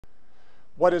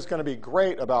what is going to be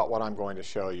great about what I'm going to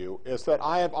show you is that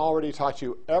I have already taught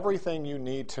you everything you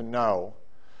need to know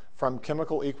from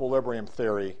chemical equilibrium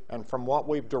theory and from what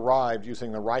we've derived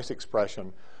using the Rice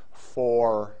expression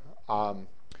for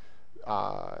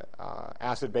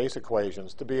acid-base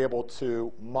equations to be able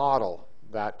to model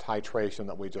that titration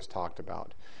that we just talked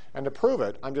about. And to prove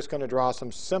it, I'm just going to draw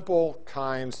some simple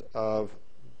kinds of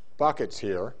buckets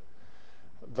here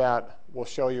that will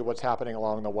show you what's happening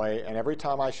along the way. And every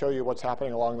time I show you what's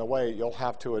happening along the way, you'll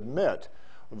have to admit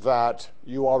that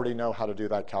you already know how to do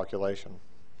that calculation.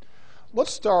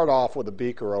 Let's start off with a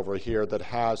beaker over here that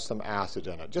has some acid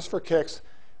in it. Just for kicks,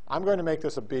 I'm going to make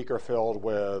this a beaker filled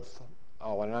with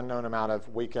an unknown amount of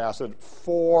weak acid,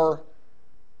 4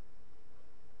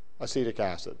 acetic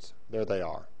acids. There they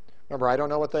are. Remember, I don't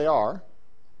know what they are,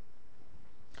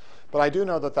 but I do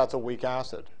know that that's a weak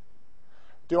acid.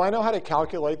 Do I know how to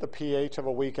calculate the pH of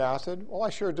a weak acid? Well, I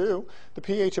sure do. The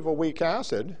pH of a weak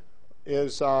acid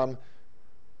is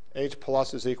H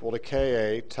plus is equal to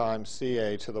Ka times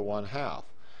Ca to the 1/2.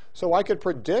 So I could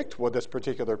predict what this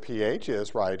particular pH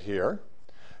is right here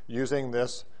using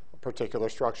this particular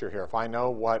structure here. If I know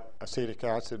what acetic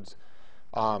acid's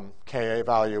Ka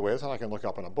value is, and I can look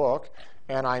up in a book,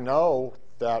 and I know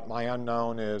that my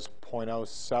unknown is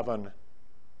 0.07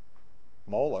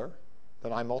 molar,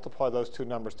 then I multiply those two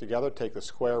numbers together, take the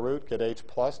square root, get H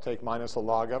plus, take minus the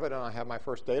log of it, and I have my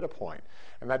first data point.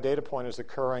 And that data point is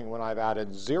occurring when I've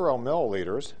added 0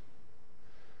 milliliters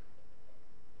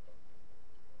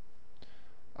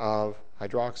of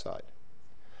hydroxide.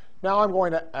 Now I'm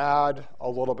going to add a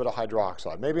little bit of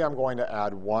hydroxide. Maybe I'm going to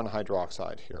add 1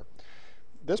 hydroxide here.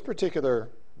 This particular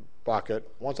bucket,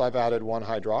 once I've added 1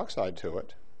 hydroxide to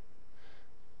it,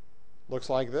 looks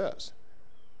like this.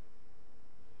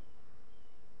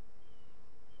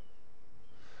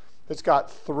 It's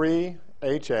got 3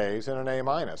 HAs and an A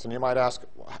minus. And you might ask,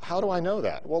 how do I know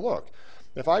that? Well, look,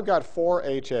 if I've got 4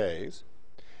 HAs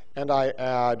and I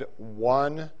add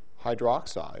 1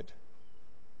 hydroxide,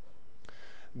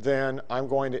 then I'm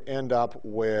going to end up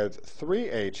with 3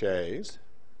 HAs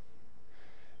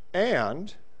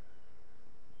and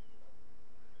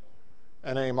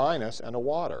an A minus and a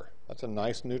water. That's a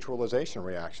nice neutralization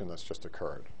reaction that's just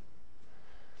occurred.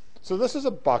 So this is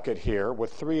a bucket here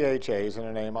with 3 HAs and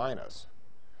an A minus.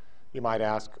 You might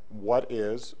ask, what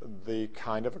is the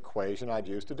kind of equation I'd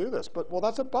use to do this? Well,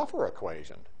 that's a buffer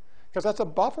equation, because that's a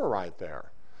buffer right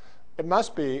there. It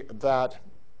must be that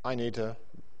I need to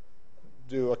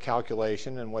do a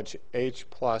calculation in which H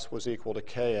plus was equal to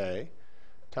Ka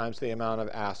times the amount of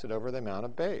acid over the amount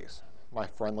of base, my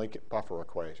friendly buffer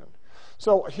equation.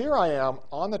 So here I am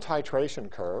on the titration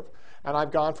curve, and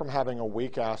I've gone from having a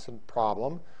weak acid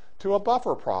problem to a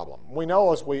buffer problem. We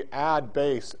know as we add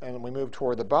base and we move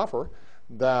toward the buffer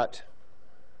that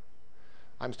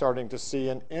I'm starting to see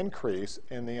an increase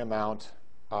in the amount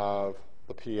of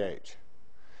the pH.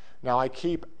 Now I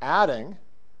keep adding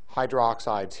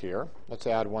hydroxides here. Let's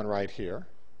add one right here.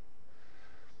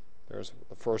 There's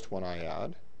the first one I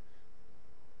add.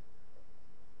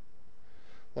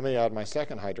 Let me add my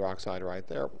second hydroxide right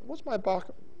there. What's my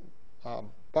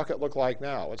bucket look like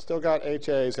now? It's still got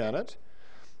HAs in it.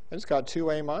 It's got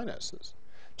 2 A minuses.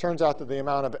 Turns out that the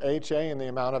amount of HA and the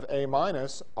amount of A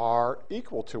minus are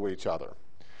equal to each other.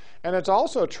 And it's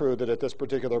also true that at this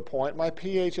particular point, my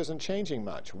pH isn't changing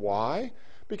much. Why?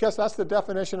 Because that's the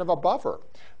definition of a buffer.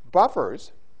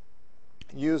 Buffers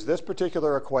use this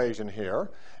particular equation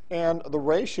here, and the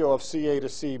ratio of Ca to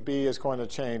Cb is going to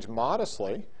change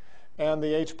modestly, and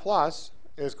the H plus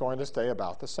is going to stay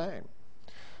about the same.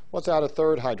 Let's add a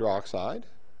third hydroxide.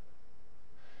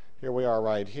 Here we are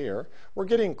right here. We're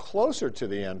getting closer to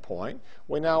the end point.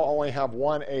 We now only have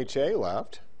 1 HA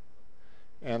left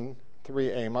and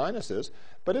 3 A minuses,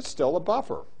 but it's still a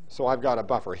buffer. So I've got a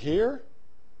buffer here,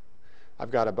 I've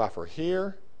got a buffer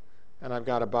here, and I've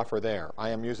got a buffer there.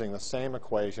 I am using the same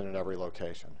equation at every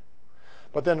location.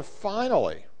 But then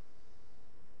finally,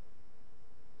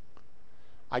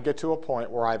 I get to a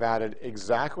point where I've added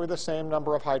exactly the same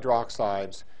number of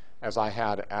hydroxides as I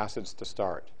had acids to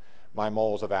start. My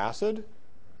moles of acid,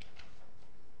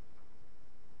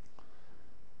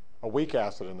 a weak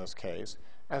acid in this case,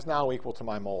 is now equal to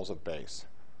my moles of base.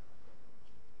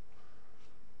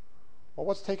 Well,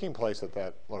 what's taking place at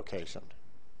that location?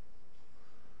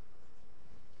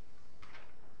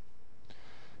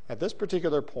 At this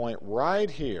particular point right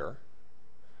here,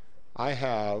 I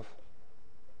have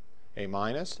A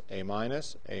minus, A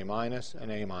minus, A minus, and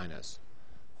A minus,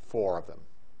 4 of them.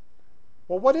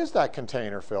 Well, what is that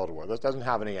container filled with? It doesn't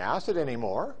have any acid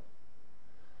anymore.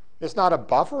 It's not a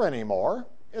buffer anymore.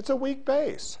 It's a weak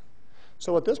base.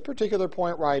 So at this particular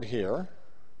point right here,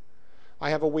 I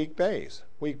have a weak base.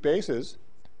 Weak bases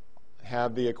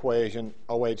have the equation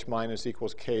OH minus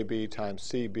equals Kb times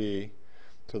Cb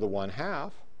to the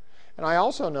 1/2. And I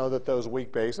also know that those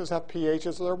weak bases have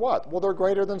pHs that are what? Well, they're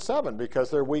greater than 7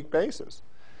 because they're weak bases.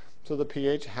 So the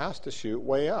pH has to shoot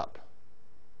way up.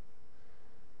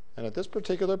 And at this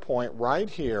particular point right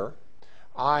here,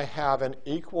 I have an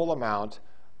equal amount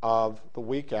of the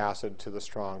weak acid to the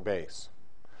strong base.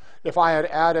 If I had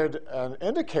added an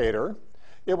indicator,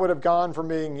 it would have gone from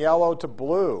being yellow to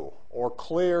blue or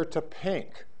clear to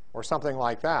pink or something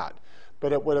like that.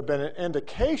 But it would have been an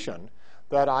indication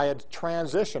that I had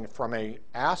transitioned from an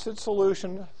acid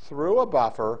solution through a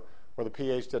buffer where the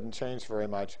pH didn't change very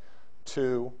much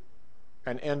to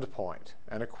an end point,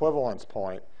 an equivalence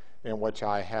point in which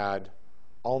I had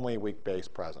only weak base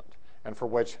present, and for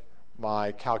which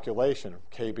my calculation,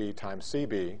 Kb times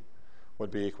Cb,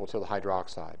 would be equal to the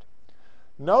hydroxide.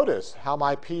 Notice how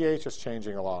my pH is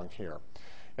changing along here.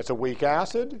 It's a weak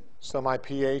acid, so my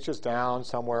pH is down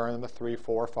somewhere in the 3,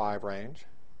 4, 5 range.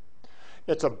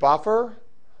 It's a buffer,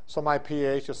 so my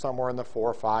pH is somewhere in the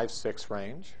 4, 5, 6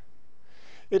 range.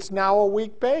 It's now a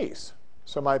weak base,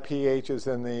 so my pH is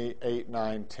in the 8,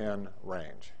 9, 10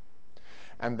 range.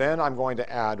 And then I'm going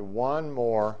to add one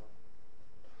more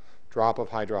drop of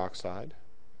hydroxide.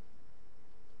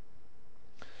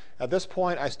 At this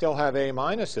point, I still have A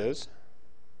minuses,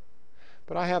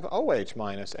 but I have OH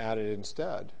minus added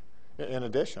instead, in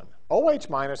addition. OH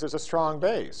minus is a strong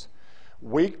base.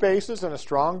 Weak bases and a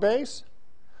strong base?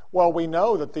 Well, we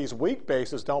know that these weak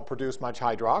bases don't produce much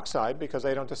hydroxide because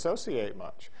they don't dissociate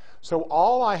much. So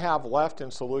all I have left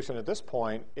in solution at this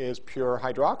point is pure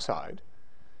hydroxide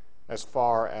as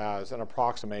far as an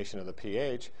approximation of the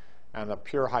pH. And the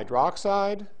pure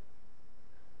hydroxide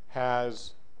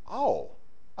has,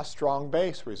 a strong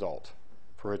base result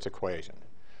for its equation.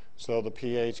 So the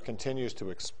pH continues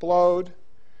to explode,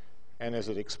 and as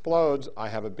it explodes, I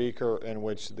have a beaker in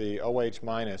which the OH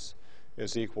minus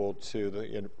is equal to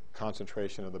the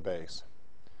concentration of the base.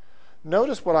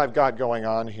 Notice what I've got going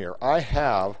on here. I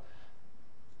have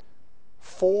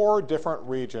 4 different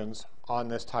regions on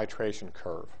this titration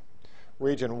curve.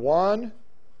 Region 1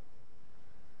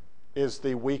 is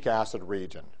the weak acid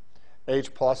region.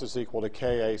 H plus is equal to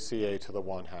KaCa to the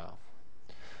 1/2.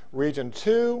 Region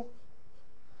 2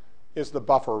 is the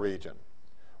buffer region,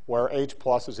 where H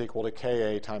plus is equal to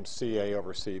Ka times Ca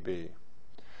over Cb.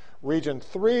 Region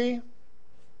 3,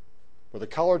 where the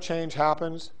color change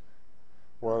happens,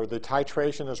 where the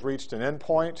titration has reached an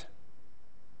endpoint,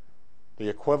 the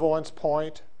equivalence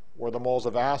point, where the moles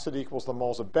of acid equals the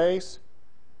moles of base.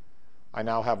 I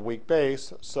now have weak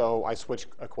base, so I switch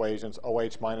equations.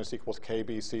 OH minus equals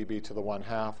KbCb to the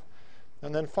 1/2.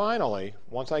 And then finally,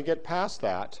 once I get past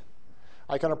that,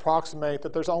 I can approximate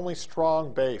that there's only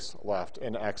strong base left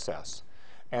in excess,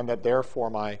 and that therefore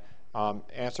my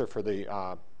answer for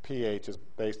the pH is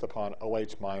based upon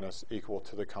OH minus equal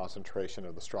to the concentration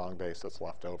of the strong base that's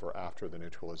left over after the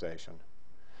neutralization.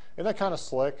 Isn't that kind of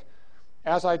slick?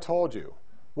 As I told you,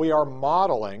 we are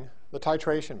modeling the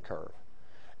titration curve.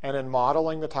 And in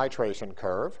modeling the titration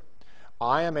curve,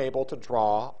 I am able to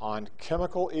draw on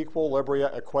chemical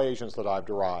equilibria equations that I've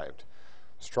derived.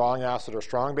 Strong acid or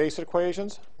strong base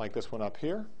equations, like this one up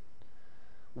here.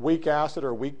 Weak acid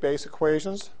or weak base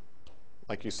equations,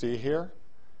 like you see here.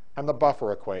 And the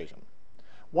buffer equation.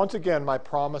 Once again, my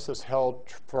promise is held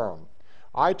firm.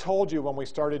 I told you when we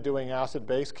started doing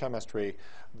acid-base chemistry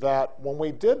that when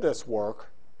we did this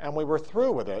work and we were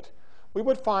through with it, we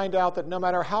would find out that no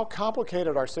matter how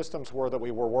complicated our systems were that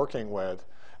we were working with,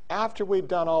 after we'd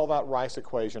done all that Rice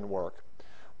equation work,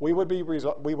 we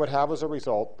would have as a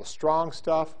result the strong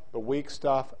stuff, the weak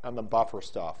stuff, and the buffer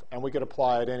stuff. And we could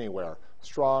apply it anywhere,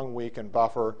 strong, weak, and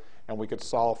buffer, and we could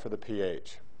solve for the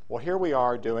pH. Well, here we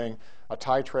are doing a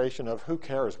titration of who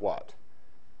cares what.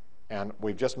 And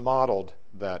we've just modeled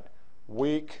that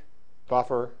weak,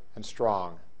 buffer, and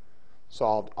strong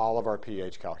solved all of our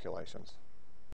pH calculations.